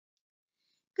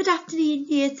Good afternoon,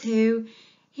 Year 2.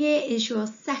 Here is your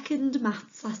second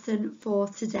maths lesson for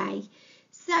today.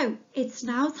 So it's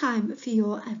now time for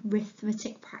your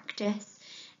arithmetic practice.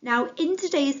 Now in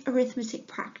today's arithmetic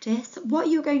practice, what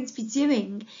you're going to be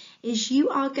doing is you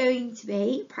are going to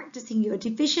be practicing your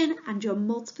division and your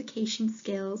multiplication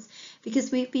skills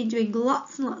because we've been doing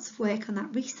lots and lots of work on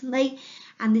that recently,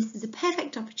 and this is a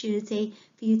perfect opportunity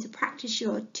for you to practice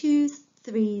your 2s,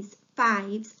 3s,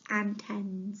 5s and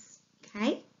 10s.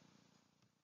 Okay?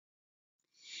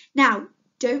 Now,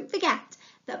 don't forget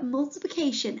that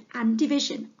multiplication and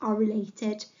division are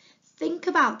related. Think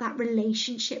about that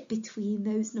relationship between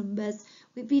those numbers.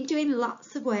 We've been doing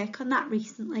lots of work on that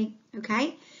recently,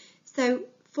 okay? So,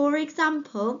 for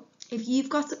example, if you've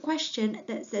got a question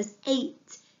that says 8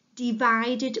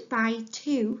 divided by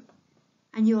 2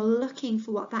 and you're looking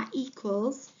for what that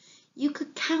equals, you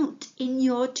could count in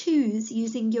your 2s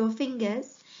using your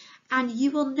fingers, and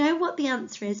you will know what the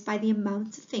answer is by the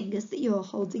amount of fingers that you're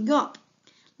holding up.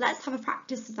 Let's have a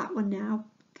practice of that one now,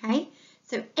 okay?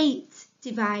 So 8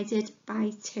 divided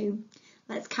by 2.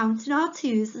 Let's count in our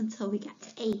 2s until we get to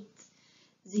 8.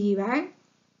 0,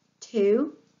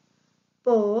 2,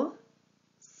 4,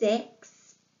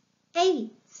 6,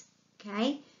 8.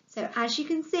 Okay, so as you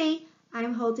can see,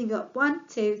 I'm holding up 1,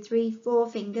 2, 3, 4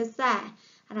 fingers there,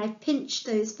 and I've pinched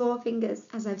those 4 fingers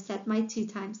as I've said my 2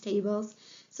 times tables.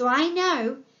 So I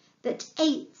know that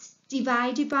 8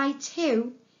 divided by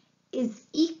 2 is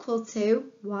equal to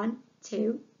 1,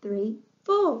 2, 3,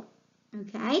 4.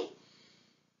 Okay?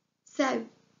 So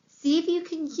see if you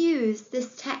can use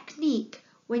this technique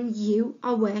when you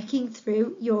are working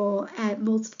through your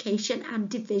multiplication and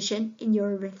division in your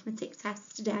arithmetic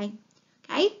test today.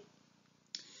 Okay?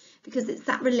 Because it's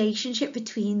that relationship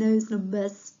between those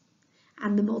numbers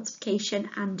and the multiplication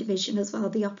and division as well,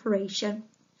 the operation.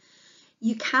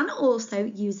 You can also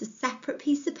use a separate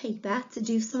piece of paper to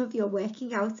do some of your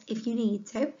working out if you need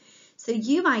to. So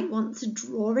you might want to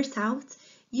draw it out.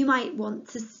 You might want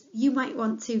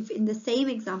to, in the same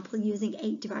example, using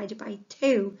 8 divided by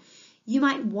 2, you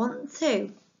might want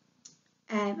to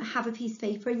have a piece of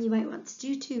paper and you might want to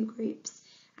do 2 groups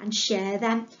and share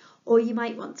them, or you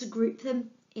might want to group them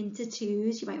into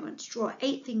 2s. You might want to draw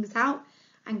 8 things out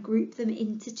and group them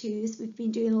into 2s. We've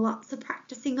been doing lots of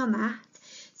practicing on that.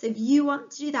 So if you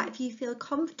want to do that, if you feel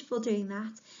comfortable doing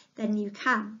that, then you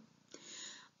can.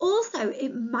 Also,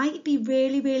 it might be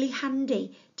really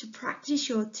handy to practice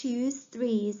your 2s,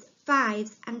 3s,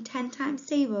 5s and 10 times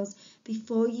tables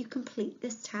before you complete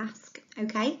this task,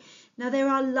 okay? Now there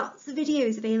are lots of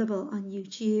videos available on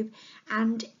YouTube,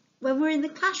 and when we're in the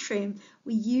classroom,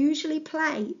 we usually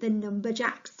play the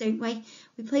Numberjacks, don't we?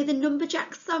 We play the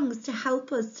Numberjack songs to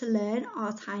help us to learn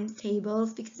our times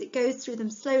tables because it goes through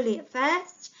them slowly at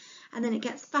first and then it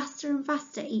gets faster and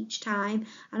faster each time.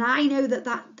 And I know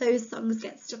that those songs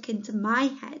get stuck into my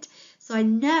head, so I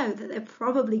know that they're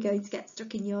probably going to get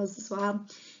stuck in yours as well.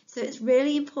 So it's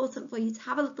really important for you to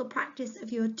have a little practice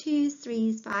of your 2s,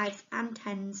 3s, 5s and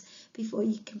 10s before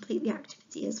you complete the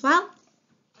activity as well.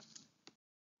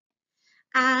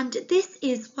 And this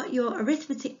is what your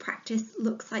arithmetic practice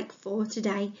looks like for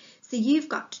today. So you've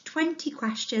got 20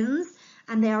 questions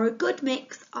and they are a good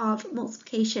mix of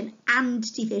multiplication and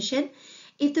division.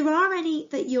 If there are any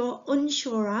that you're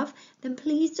unsure of, then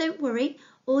please don't worry.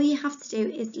 All you have to do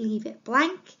is leave it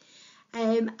blank.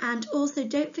 And also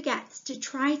don't forget to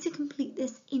try to complete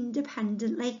this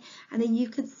independently, and then you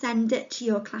can send it to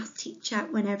your class teacher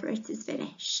whenever it is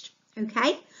finished.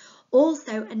 Okay?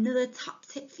 Also, another top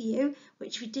tip for you,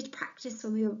 which we did practice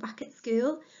when we were back at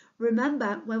school,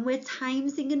 remember when we're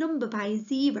timesing a number by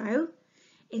 0,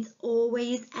 it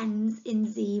always ends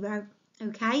in 0.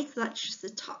 Okay, so that's just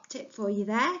a top tip for you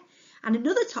there. And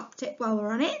another top tip while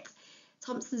we're on it,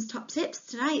 Thompson's top tips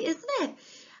tonight, isn't it?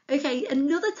 Okay,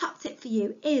 another top tip for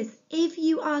you is if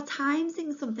you are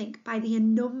timesing something by the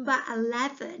number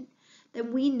 11,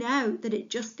 then we know that it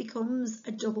just becomes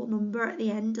a double number at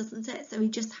the end, doesn't it? So we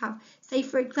just have, say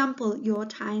for example, you're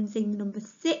timesing the number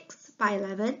 6 by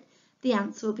 11, the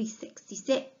answer will be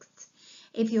 66.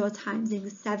 If you're timesing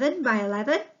 7 by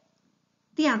 11,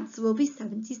 the answer will be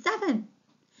 77.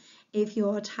 If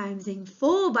you're timesing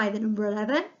 4 by the number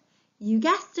 11, you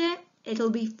guessed it, it'll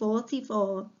be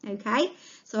 44, okay?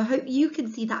 So I hope you can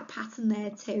see that pattern there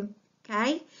too,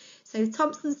 okay? So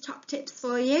Thompson's top tips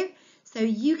for you. So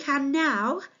you can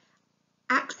now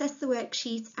access the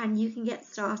worksheet and you can get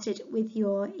started with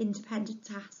your independent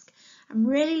task. I'm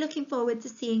really looking forward to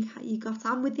seeing how you got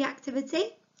on with the activity.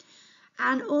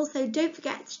 And also don't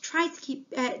forget to try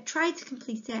to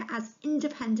complete it as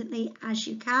independently as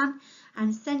you can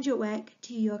and send your work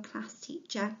to your class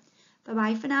teacher. Bye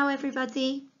bye for now,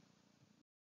 everybody.